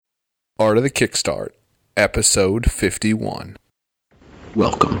Art of the Kickstart, episode 51.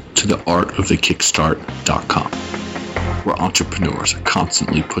 Welcome to the artofthekickstart.com, where entrepreneurs are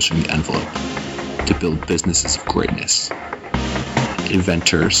constantly pushing the envelope to build businesses of greatness.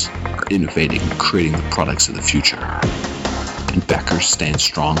 Inventors are innovating and creating the products of the future, and backers stand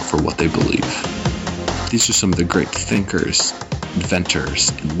strong for what they believe. These are some of the great thinkers, inventors,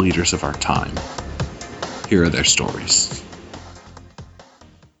 and leaders of our time. Here are their stories.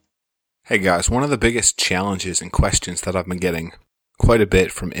 Hey guys, one of the biggest challenges and questions that I've been getting quite a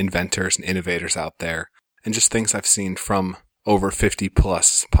bit from inventors and innovators out there, and just things I've seen from over 50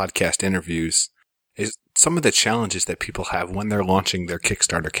 plus podcast interviews, is some of the challenges that people have when they're launching their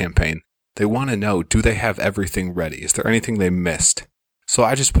Kickstarter campaign. They want to know, do they have everything ready? Is there anything they missed? So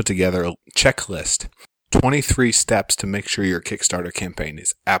I just put together a checklist, 23 steps to make sure your Kickstarter campaign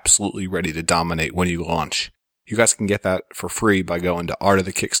is absolutely ready to dominate when you launch. You guys can get that for free by going to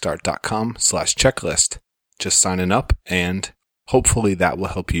artofthekickstart.com/checklist. Just signing up, and hopefully that will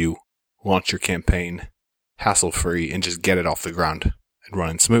help you launch your campaign hassle-free and just get it off the ground and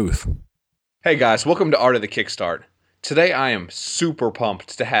running smooth. Hey guys, welcome to Art of the Kickstart. Today I am super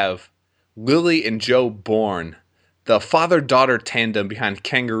pumped to have Lily and Joe Bourne, the father-daughter tandem behind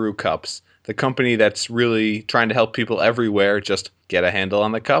Kangaroo Cups, the company that's really trying to help people everywhere just get a handle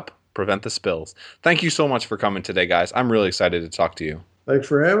on the cup, prevent the spills. Thank you so much for coming today, guys. I'm really excited to talk to you. Thanks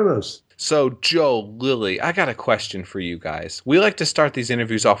for having us. So, Joe, Lily, I got a question for you guys. We like to start these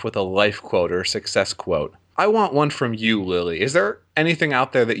interviews off with a life quote or success quote. I want one from you, Lily. Is there anything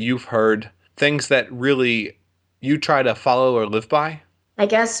out there that you've heard, things that really you try to follow or live by? I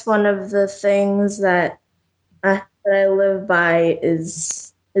guess one of the things that I live by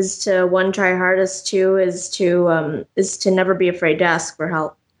is to one, try hardest, two is to never be afraid to ask for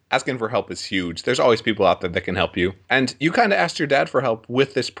help. Asking for help is huge. There's always people out there that can help you. And you kind of asked your dad for help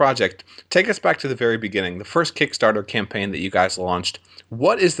with this project. Take us back to the very beginning, the first Kickstarter campaign that you guys launched.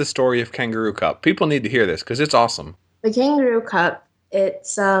 What is the story of Kangaroo Cup? People need to hear this because it's awesome. The Kangaroo Cup,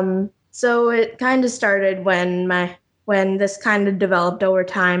 it's so it kind of started when this kind of developed over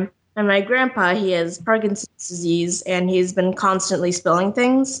time. And my grandpa, he has Parkinson's disease, and he's been constantly spilling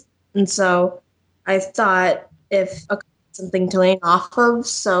things. And so I thought if something to lean off of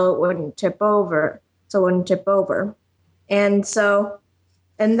so it wouldn't tip over. And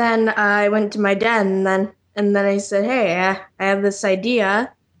then I went to my dad, and then I said, hey, I have this idea.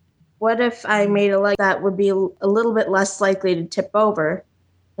 What if I made a leg that would be a little bit less likely to tip over?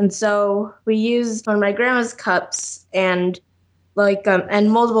 And so we used one of my grandma's cups and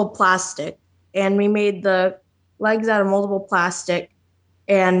multiple plastic, and we made the legs out of multiple plastic,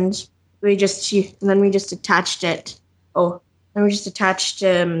 and we just attached it. And we just attached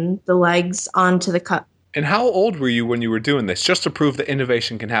the legs onto the cup. And how old were you when you were doing this, just to prove that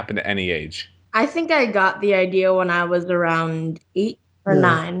innovation can happen at any age? I think I got the idea when I was around 8 or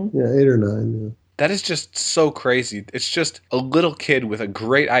 9. Yeah, 8 or 9, yeah. That is just so crazy. It's just a little kid with a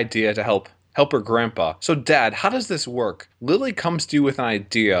great idea to help her grandpa. So, Dad, how does this work? Lily comes to you with an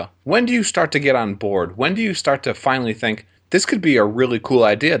idea. When do you start to get on board? When do you start to finally think, this could be a really cool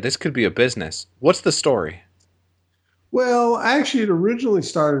idea, this could be a business? What's the story? Well, actually, it originally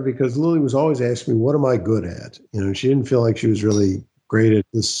started because Lily was always asking me, what am I good at? She didn't feel like she was really great at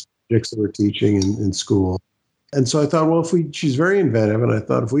the subjects that we're teaching in school. And so I thought, well, she's very inventive, and I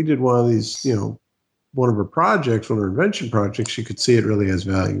thought if we did one of these, one of her projects, one of her invention projects, she could see it really has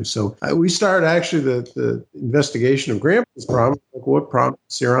value. So we started actually the investigation of Grandpa's problem. Like, what problem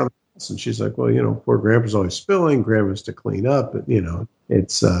is here on the house? And she's like, well, poor Grandpa's always spilling. Grandpa's to clean up, but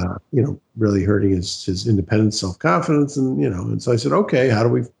it's really hurting his independent self-confidence, and so I said, okay, how do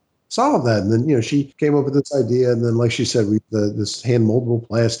we solve that? And then she came up with this idea, and then like she said, this hand moldable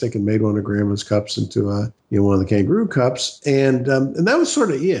plastic, and made one of Grandma's cups into one of the Kangaroo Cups, and that was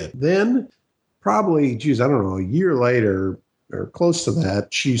sort of it. Then probably, I don't know, a year later or close to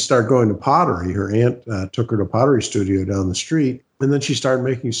that, she started going to pottery. Her aunt took her to a pottery studio down the street, and then she started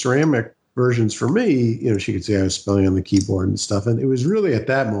making ceramic versions for me. She could see I was spelling on the keyboard and stuff. And it was really at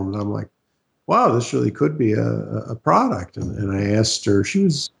that moment, I'm like, wow, this really could be a product. And I asked her, she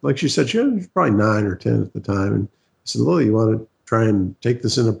was, like she said, she was probably 9 or 10 at the time. And I said, Lily, you want to try and take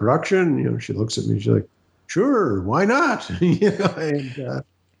this into production? She looks at me, she's like, sure, why not?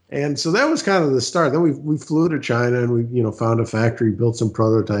 And so that was kind of the start. Then we flew to China, and we, found a factory, built some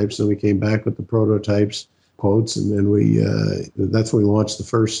prototypes, and we came back with the prototypes. quotes, and then that's when we launched the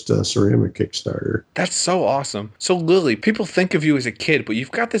first ceramic Kickstarter. That's so awesome. So Lily, people think of you as a kid, but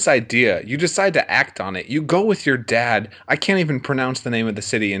you've got this idea. You decide to act on it. You go with your dad. I can't even pronounce the name of the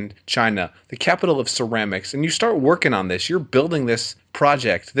city in China, the capital of ceramics, and you start working on this. You're building this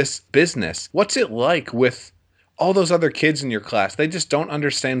project, this business. What's it like with all those other kids in your class? They just don't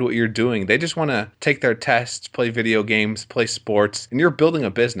understand what you're doing. They just want to take their tests, play video games, play sports, and you're building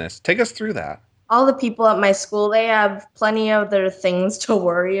a business. Take us through that. All the people at my school, they have plenty of other things to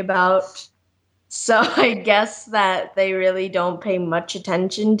worry about. So I guess that they really don't pay much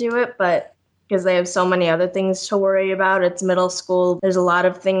attention to it, but because they have so many other things to worry about, it's middle school. There's a lot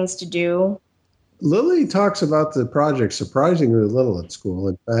of things to do. Lily talks about the project surprisingly little at school.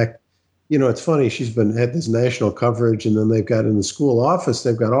 In fact, it's funny. She's had this national coverage, and then they've got in the school office,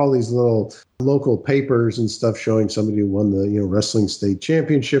 they've got all these little local papers and stuff showing somebody who won the wrestling state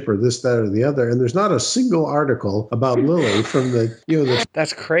championship or this, that, or the other. And there's not a single article about Lily from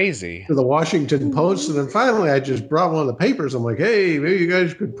That's crazy. The Washington Post. And then finally, I just brought one of the papers. I'm like, hey, maybe you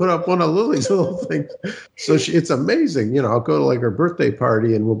guys could put up one of Lily's little things. So it's amazing. I'll go to like her birthday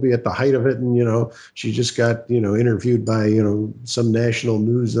party, and we'll be at the height of it. And she just got interviewed by some national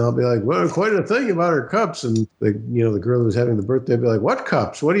news, and I'll be like, well, quite a thing about her cups. And the girl who was having the birthday will be like, what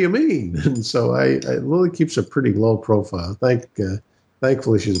cups? What do you mean? And so Lily keeps a pretty low profile.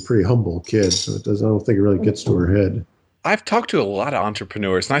 Thankfully, she's a pretty humble kid, so I don't think it really gets to her head. I've talked to a lot of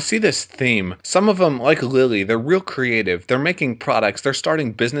entrepreneurs, and I see this theme. Some of them, like Lily, they're real creative. They're making products. They're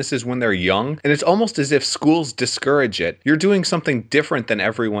starting businesses when they're young, and it's almost as if schools discourage it. You're doing something different than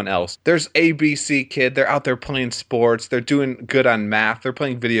everyone else. There's ABC kid. They're out there playing sports. They're doing good on math. They're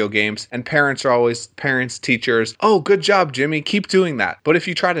playing video games, and parents, teachers, oh, good job, Jimmy. Keep doing that. But if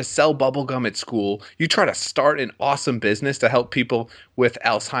you try to sell bubblegum at school, you try to start an awesome business to help people with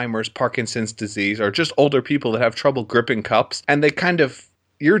Alzheimer's, Parkinson's disease, or just older people that have trouble gripping cups, and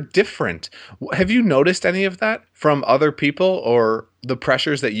you're different. Have you noticed any of that from other people or the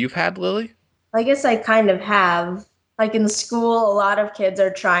pressures that you've had, Lily? I guess I kind of have. Like in school, a lot of kids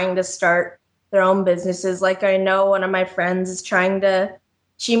are trying to start their own businesses. Like I know one of my friends is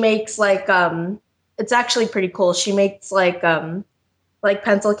she makes like, it's actually pretty cool. She makes like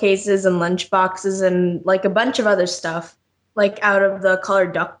pencil cases and lunch boxes and like a bunch of other stuff, like out of the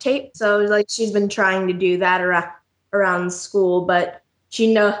colored duct tape. So like she's been trying to do that around school, but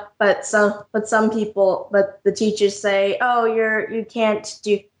some people, the teachers say, oh, you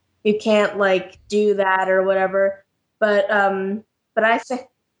can't like do that or whatever. But I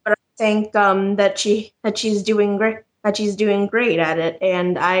think that she's doing great. That she's doing great at it,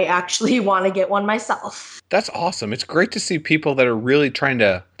 and I actually want to get one myself. That's awesome. It's great to see people that are really trying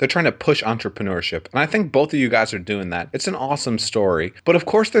to push entrepreneurship. And I think both of you guys are doing that. It's an awesome story. But of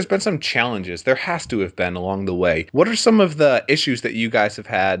course, there's been some challenges. There has to have been along the way. What are some of the issues that you guys have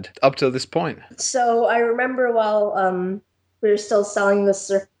had up to this point? So I remember while we were still selling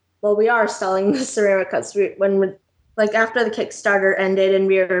we are selling the ceramic cups like after the Kickstarter ended and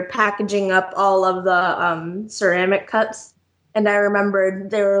we were packaging up all of the ceramic cups. And I remember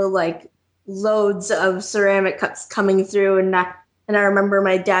there were like loads of ceramic cups coming through. And I remember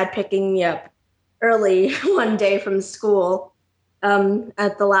my dad picking me up early one day from school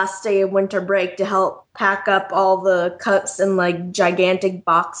at the last day of winter break to help pack up all the cups in like gigantic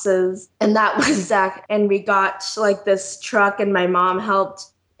boxes. And that was that. And we got like this truck and my mom helped.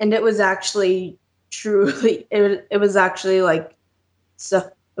 And it was actually truly, it was actually like,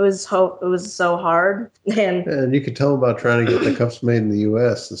 so it was so hard. And you could tell about trying to get the cups made in the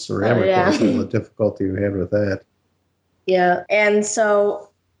U.S., the ceramic ones, and the difficulty we had with that. Yeah. And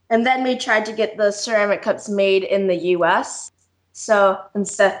then we tried to get the ceramic cups made in the U.S. So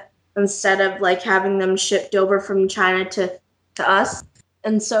instead of like having them shipped over from China to us.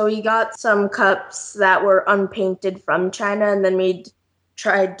 And so we got some cups that were unpainted from China, and then we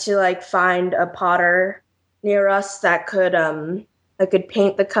tried to like find a potter near us that could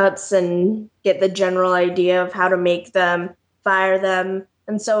paint the cups and get the general idea of how to make them, fire them.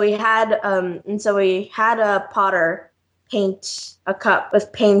 And so we had a potter paint a cup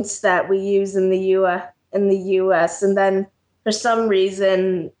with paints that we use in the US. And then for some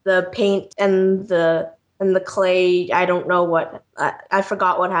reason the paint and the clay, I don't know what, I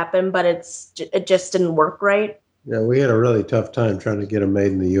forgot what happened, but it just didn't work right. Yeah, we had a really tough time trying to get them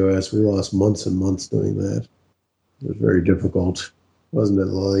made in the U.S. We lost months and months doing that. It was very difficult, wasn't it,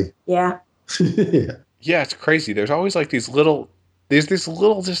 Lily? Yeah. Yeah. Yeah, it's crazy. There's always like these little There's these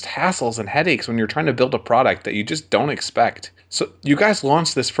little just hassles and headaches when you're trying to build a product that you just don't expect. So you guys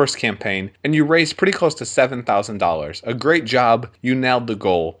launched this first campaign and you raised pretty close to $7,000. A great job. You nailed the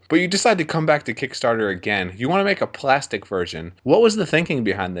goal. But you decided to come back to Kickstarter again. You want to make a plastic version. What was the thinking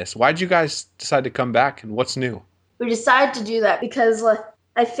behind this? Why did you guys decide to come back and what's new? We decided to do that because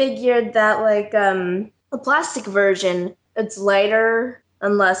I figured that a plastic version, it's lighter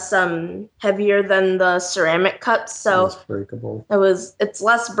and less heavier than the ceramic cups, so Less breakable. It's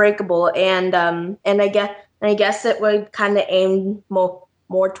less breakable, and I guess it would kind of aim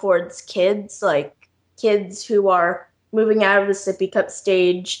more towards kids, like kids who are moving out of the sippy cup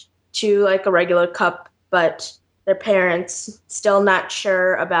stage to like a regular cup, but their parents still not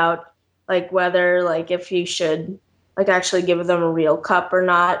sure about like whether like if you should like actually give them a real cup or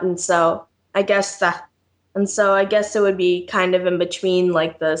not, and so I guess it would be kind of in between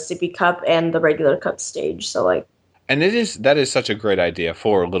like the sippy cup and the regular cup stage. So like, and that is such a great idea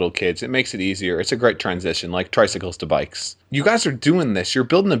for little kids. It makes it easier. It's a great transition, like tricycles to bikes. You guys are doing this. You're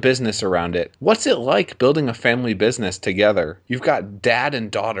building a business around it. What's it like building a family business together? You've got dad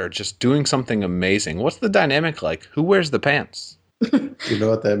and daughter just doing something amazing. What's the dynamic like? Who wears the pants? Do you know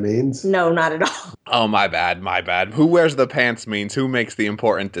what that means? No, not at all. Oh, my bad. Who wears the pants means who makes the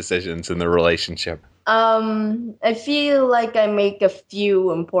important decisions in the relationship. I feel like I make a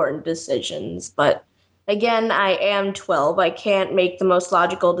few important decisions, but again, I am 12. I can't make the most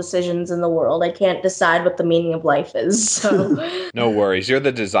logical decisions in the world. I can't decide what the meaning of life is, so. No worries. You're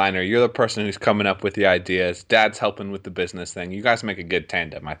the designer. You're the person who's coming up with the ideas. Dad's helping with the business thing. You guys make a good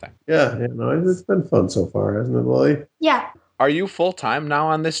tandem, I think. Yeah, no, it's been fun so far, hasn't it, Lily? Yeah. Are you full-time now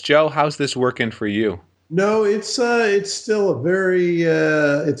on this, Joe? How's this working for you? No, it's still a very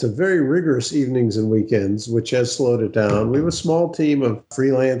rigorous evenings and weekends, which has slowed it down. We have a small team of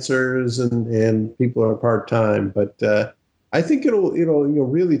freelancers and people who are part-time, but I think it'll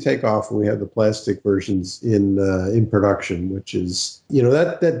really take off when we have the plastic versions in production, which is,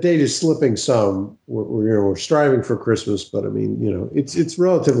 that date is slipping some. We're striving for Christmas, but I mean, it's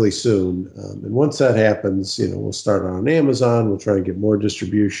relatively soon. And once that happens, we'll start on Amazon. We'll try and get more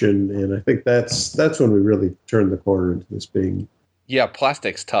distribution, and I think that's when we really turn the corner into this being. Yeah,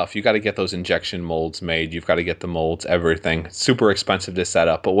 plastic's tough. You got to get those injection molds made. You've got to get the molds, everything. It's super expensive to set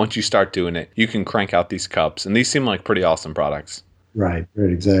up, but once you start doing it, you can crank out these cups, and these seem like pretty awesome products. Right,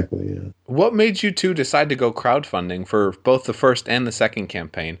 exactly, yeah. What made you two decide to go crowdfunding for both the first and the second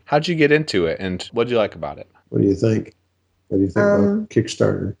campaign? How'd you get into it, and what did you like about it? What do you think? What do you think about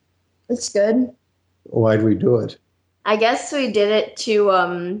Kickstarter? It's good. Why'd we do it? I guess we did it to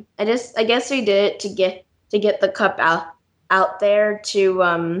I guess we did it to get the cup out there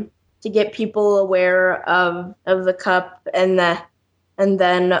to get people aware of the cup and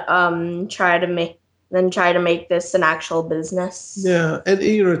then try to make this an actual business. Yeah, and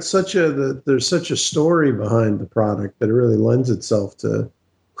it's there's such a story behind the product that it really lends itself to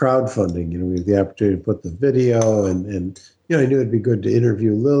crowdfunding. We have the opportunity to put the video and I knew it'd be good to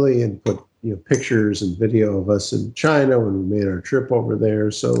interview Lily and put pictures and video of us in China when we made our trip over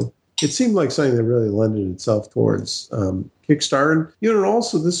there. So it seemed like something that really lended itself towards Kickstarter. And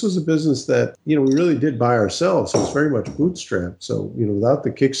also this was a business that, we really did by ourselves. It was very much bootstrapped. So, without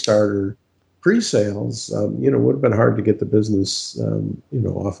the Kickstarter pre-sales, it would have been hard to get the business,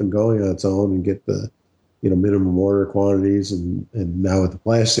 off and going on its own and get the, minimum order quantities and now with the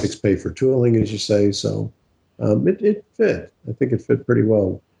plastics pay for tooling, as you say. So it fit. I think it fit pretty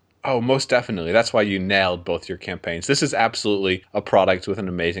well. Oh, most definitely. That's why you nailed both your campaigns. This is absolutely a product with an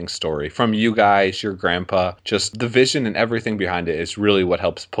amazing story. From you guys, your grandpa, just the vision and everything behind it is really what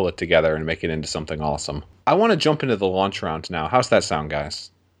helps pull it together and make it into something awesome. I want to jump into the launch round now. How's that sound, guys?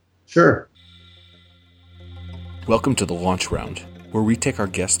 Sure. Welcome to the launch round, where we take our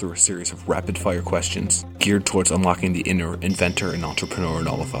guests through a series of rapid-fire questions geared towards unlocking the inner inventor and entrepreneur in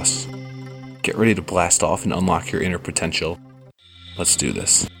all of us. Get ready to blast off and unlock your inner potential. Let's do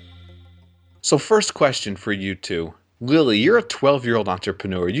this. So first question for you two. Lily, you're a 12-year-old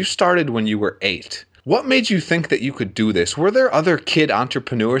entrepreneur. You started when you were 8. What made you think that you could do this? Were there other kid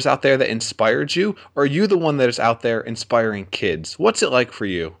entrepreneurs out there that inspired you? Or are you the one that is out there inspiring kids? What's it like for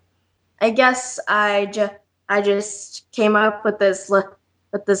you? I guess I just came up with this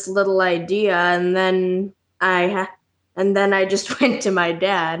little idea, and then I just went to my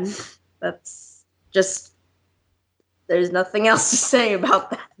dad. That's just. There's nothing else to say about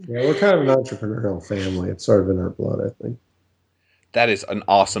that. Yeah, we're kind of an entrepreneurial family. It's sort of in our blood, I think. That is an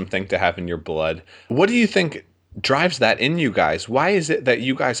awesome thing to have in your blood. What do you think drives that in you guys? Why is it that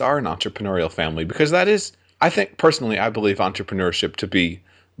you guys are an entrepreneurial family? Because that is, I think, personally, I believe entrepreneurship to be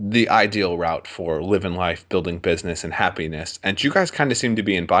the ideal route for living life, building business, and happiness. And you guys kind of seem to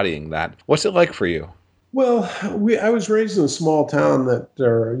be embodying that. What's it like for you? Well, I was raised in a small town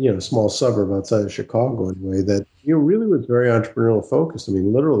or small suburb outside of Chicago anyway, that, really was very entrepreneurial focused. I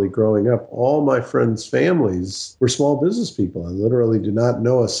mean, literally growing up, all my friends' families were small business people. I literally did not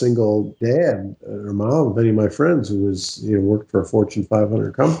know a single dad or mom of any of my friends who was, worked for a Fortune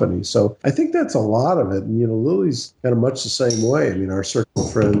 500 company. So I think that's a lot of it. And, Lily's kind of much the same way. I mean, our circle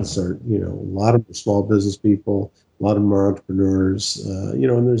of friends are, a lot of them are small business people. A lot of them are entrepreneurs,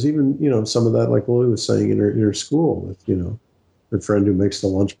 and there's even, some of that, like Lily was saying, in her school with, her friend who makes the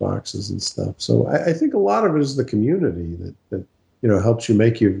lunch boxes and stuff. So I think a lot of it is the community that helps you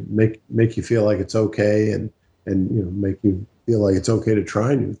make you feel like it's okay and make you feel like it's okay to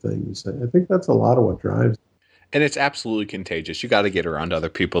try new things. I think that's a lot of what drives. And it's absolutely contagious. You got to get around other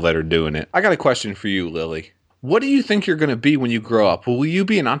people that are doing it. I got a question for you, Lily. What do you think you're going to be when you grow up? Will you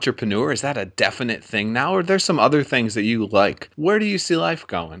be an entrepreneur? Is that a definite thing now? Or there's some other things that you like? Where do you see life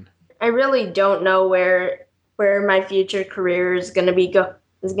going? I really don't know where my future career is going to be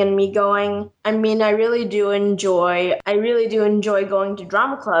going. I mean, I really do enjoy going to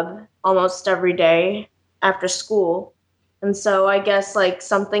drama club almost every day after school. And so I guess like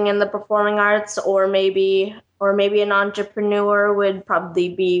something in the performing arts or maybe an entrepreneur would probably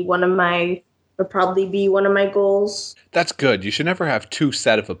be one of my goals. That's good. You should never have too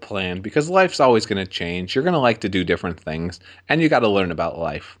set of a plan because life's always going to change. You're going to like to do different things and you got to learn about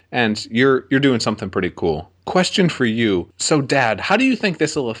life. And you're doing something pretty cool. Question for you. So Dad, how do you think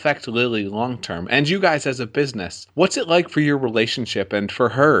this will affect Lily long term and you guys as a business? What's it like for your relationship and for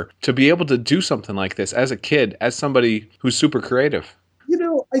her to be able to do something like this as a kid, as somebody who's super creative?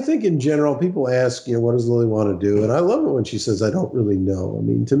 I think in general, people ask, what does Lily want to do? And I love it when she says, I don't really know. I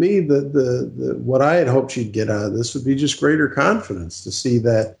mean, to me, the what I had hoped she'd get out of this would be just greater confidence to see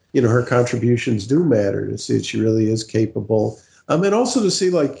that, her contributions do matter, to see that she really is capable. And also to see,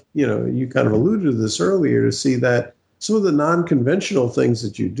 like, you kind of alluded to this earlier, to see that some of the non-conventional things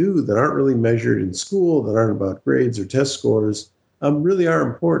that you do that aren't really measured in school, that aren't about grades or test scores, really are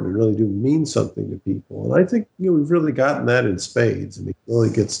important and really do mean something to people. And I think, we've really gotten that in spades. I mean, Lily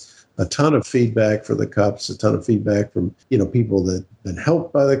gets a ton of feedback for the cups, a ton of feedback from, people that have been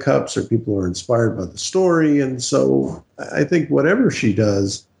helped by the cups or people who are inspired by the story. And so I think whatever she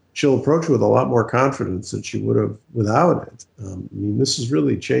does, she'll approach with a lot more confidence than she would have without it. I mean, this has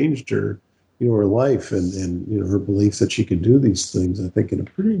really changed her, her life and her belief that she can do these things, I think, in a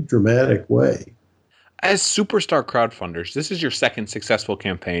pretty dramatic way. As superstar crowdfunders, this is your second successful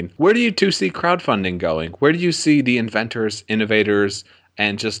campaign. Where do you two see crowdfunding going? Where do you see the inventors, innovators,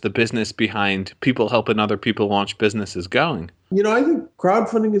 and just the business behind people helping other people launch businesses going? I think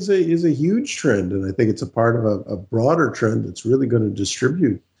crowdfunding is a huge trend, and I think it's a part of a broader trend that's really going to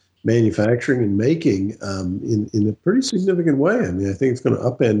distribute manufacturing and making in a pretty significant way. I mean, I think it's going to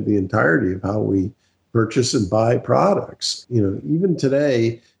upend the entirety of how we purchase and buy products. Even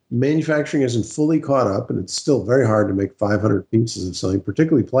today, manufacturing isn't fully caught up, and it's still very hard to make 500 pieces of something,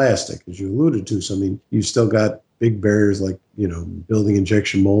 particularly plastic, as you alluded to. So, I mean, you've still got big barriers like, building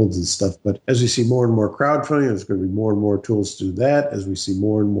injection molds and stuff. But as we see more and more crowdfunding, there's going to be more and more tools to do that. As we see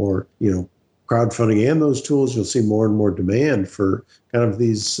more and more, crowdfunding and those tools, you'll see more and more demand for kind of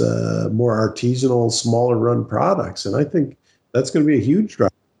these more artisanal, smaller run products. And I think that's going to be a huge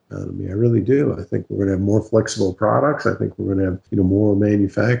driver. I really do. I think we're going to have more flexible products. I think we're going to have, more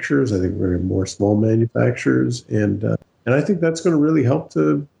manufacturers. I think we're going to have more small manufacturers, and I think that's going to really help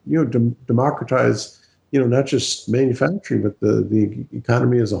to, democratize, not just manufacturing, but the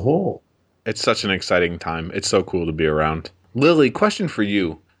economy as a whole. It's such an exciting time. It's so cool to be around. Lily, question for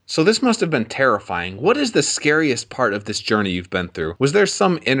you. So this must have been terrifying. What is the scariest part of this journey you've been through? Was there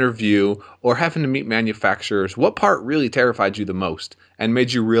some interview or having to meet manufacturers? What part really terrified you the most and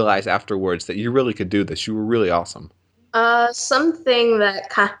made you realize afterwards that you really could do this? You were really awesome. Something that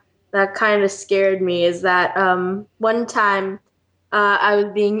kind of scared me is that one time I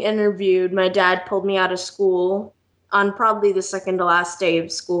was being interviewed. My dad pulled me out of school on probably the second to last day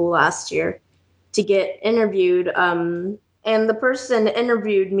of school last year to get interviewed. And the person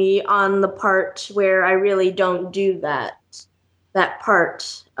interviewed me on the part where I really don't do that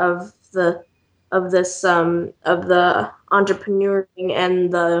part of the entrepreneuring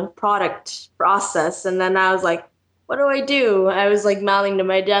and the product process. And then I was like, what do I do? I was like mouthing to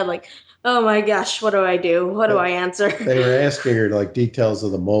my dad, like, oh my gosh, what do I do? What do I answer? They were asking her like details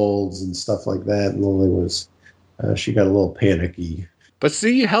of the molds and stuff like that. And Lily was, she got a little panicky. But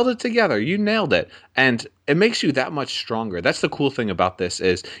see, you held it together. You nailed it. And it makes you that much stronger. That's the cool thing about this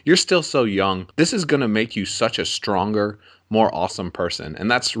is you're still so young. This is going to make you such a stronger, more awesome person. And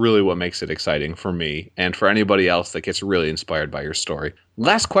that's really what makes it exciting for me and for anybody else that gets really inspired by your story.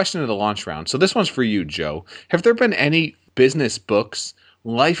 Last question of the launch round. So this one's for you, Joe. Have there been any business books,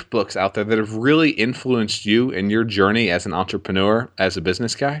 life books out there that have really influenced you in your journey as an entrepreneur, as a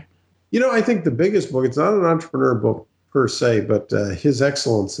business guy? I think the biggest book, it's not an entrepreneur book per se, but His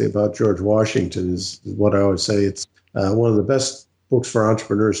Excellency about George Washington is what I always say. It's one of the best books for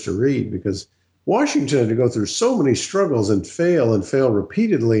entrepreneurs to read because Washington had to go through so many struggles and fail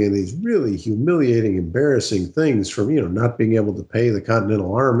repeatedly in these really humiliating, embarrassing things from, not being able to pay the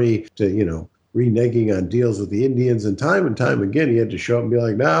Continental Army to, reneging on deals with the Indians. And time again, he had to show up and be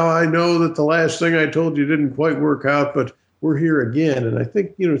like, now I know that the last thing I told you didn't quite work out, but we're here again. And I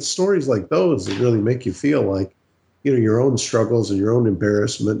think, it's stories like those that really make you feel like, your own struggles and your own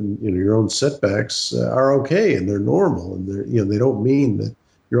embarrassment and, your own setbacks are okay and they're normal. And they're, they don't mean that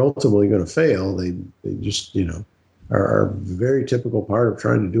you're ultimately going to fail. They just, are a very typical part of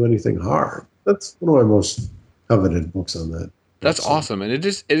trying to do anything hard. That's one of my most coveted books on that. That's awesome. And it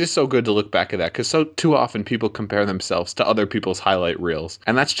is so good to look back at that because so too often people compare themselves to other people's highlight reels.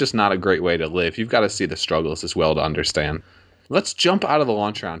 And that's just not a great way to live. You've got to see the struggles as well to understand. Let's jump out of the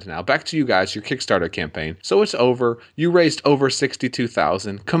launch round now. Back to you guys, your Kickstarter campaign. So it's over. You raised over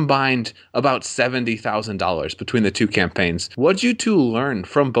 $62,000, combined about $70,000 between the two campaigns. What'd you two learn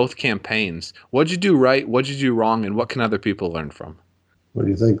from both campaigns? What'd you do right? What'd you do wrong? And what can other people learn from? What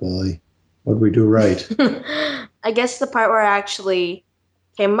do you think, Lily? What'd we do right? I guess the part where I actually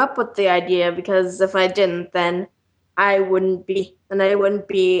came up with the idea, because if I didn't, then I wouldn't be in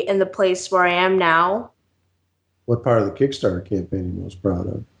the place where I am now. What part of the Kickstarter campaign are you most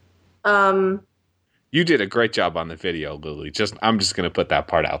proud of? You did a great job on the video, Lily. I'm just going to put that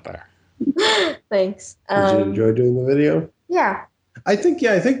part out there. Thanks. Did you enjoy doing the video? Yeah. I think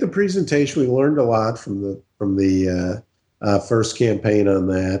the presentation, we learned a lot from the first campaign on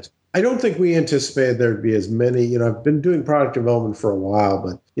that. I don't think we anticipated there'd be as many. I've been doing product development for a while,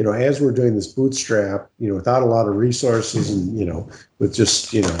 but, as we're doing this bootstrap, without a lot of resources and, with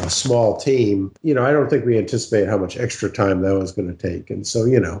just, a small team, I don't think we anticipated how much extra time that was going to take. And so,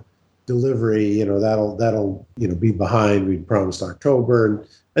 delivery, that'll be behind. We'd promised October. And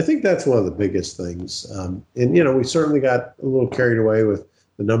I think that's one of the biggest things. And, we certainly got a little carried away with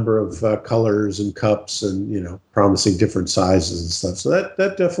the number of colors and cups and, promising different sizes and stuff. So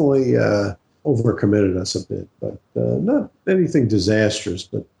that definitely overcommitted us a bit, but not anything disastrous.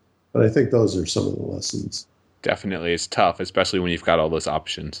 But I think those are some of the lessons. Definitely. It's tough, especially when you've got all those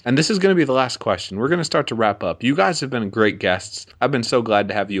options. And this is going to be the last question. We're going to start to wrap up. You guys have been great guests. I've been so glad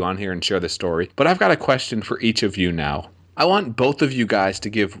to have you on here and share this story. But I've got a question for each of you now. I want both of you guys to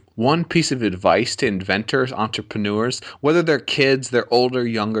give one piece of advice to inventors, entrepreneurs, whether they're kids, they're older,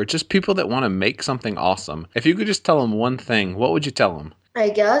 younger, just people that want to make something awesome. If you could just tell them one thing, what would you tell them? I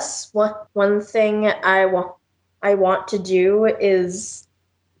guess one thing I want to do is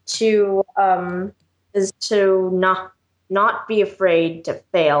to not be afraid to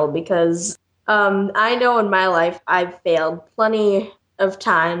fail, because I know in my life I've failed plenty of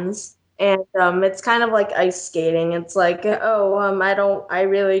times. And it's kind of like ice skating. It's like, I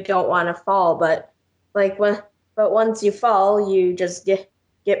really don't want to fall, but once you fall, you just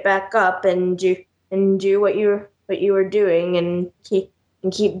get back up and do what you were doing and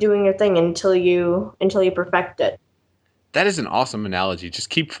keep doing your thing until you perfect it. That is an awesome analogy.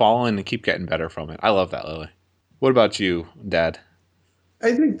 Just keep falling and keep getting better from it. I love that, Lily. What about you, Dad?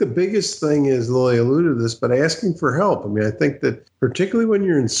 I think the biggest thing is, Lily alluded to this, but asking for help. I mean, I think that particularly when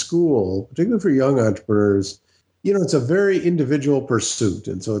you're in school, particularly for young entrepreneurs, it's a very individual pursuit.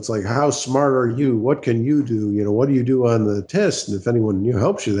 And so it's like, how smart are you? What can you do? What do you do on the test? And if anyone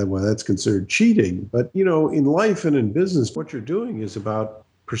helps you, that's considered cheating. But, in life and in business, what you're doing is about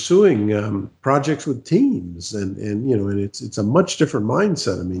pursuing projects with teams, and it's a much different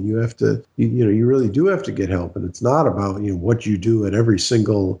mindset. I mean, you have to, you really do have to get help, and it's not about what you do at every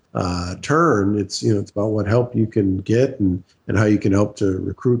single turn. It's it's about what help you can get and how you can help to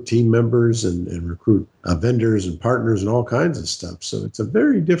recruit team members and recruit vendors and partners and all kinds of stuff. So it's a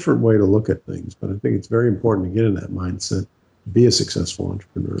very different way to look at things, but I think it's very important to get in that mindset, be a successful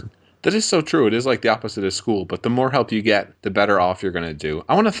entrepreneur. That is so true. It is like the opposite of school, but the more help you get, the better off you're going to do.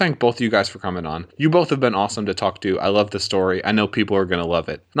 I want to thank both of you guys for coming on. You both have been awesome to talk to. I love the story. I know people are going to love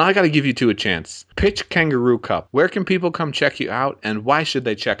it. Now I got to give you two a chance. Pitch Kangaroo Cup. Where can people come check you out, and why should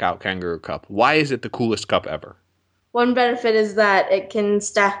they check out Kangaroo Cup? Why is it the coolest cup ever? One benefit is that it can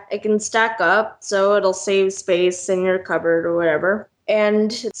stack up, so it'll save space in your cupboard or whatever.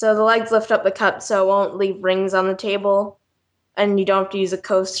 And so the legs lift up the cup so it won't leave rings on the table. And you don't have to use a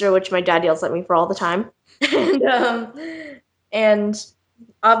coaster, which my dad yells at me for all the time. and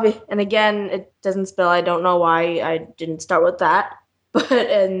again, it doesn't spill. I don't know why I didn't start with that.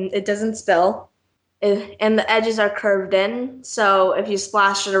 And it doesn't spill. And the edges are curved in, so if you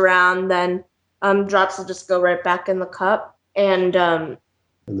splash it around, then drops will just go right back in the cup. And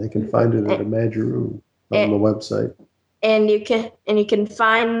they can find it at Imagiru on the website. And you can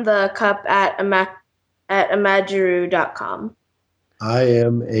find the cup at Imagiru.com.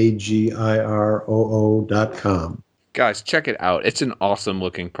 IMAGIROO.com. Guys, check it out. It's an awesome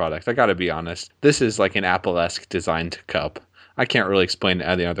looking product. I gotta be honest. This is like an Apple-esque designed cup. I can't really explain it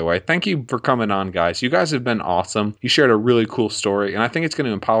any other way. Thank you for coming on, guys. You guys have been awesome. You shared a really cool story, and I think it's going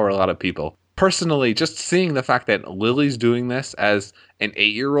to empower a lot of people. Personally, just seeing the fact that Lily's doing this as an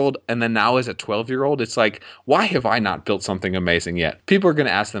 8-year-old and then now as a 12-year-old, it's like, why have I not built something amazing yet? People are going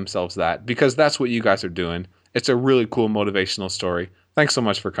to ask themselves that because that's what you guys are doing. It's a really cool motivational story. Thanks so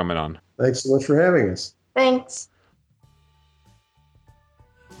much for coming on. Thanks so much for having us. Thanks.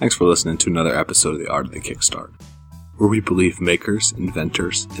 Thanks for listening to another episode of The Art of the Kickstart, where we believe makers,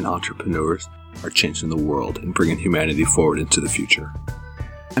 inventors, and entrepreneurs are changing the world and bringing humanity forward into the future.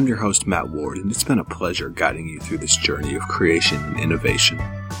 I'm your host, Matt Ward, and it's been a pleasure guiding you through this journey of creation and innovation.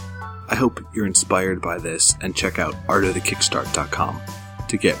 I hope you're inspired by this and check out artofthekickstart.com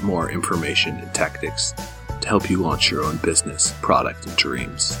to get more information and tactics to help you launch your own business, product, and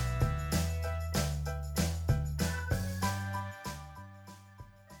dreams.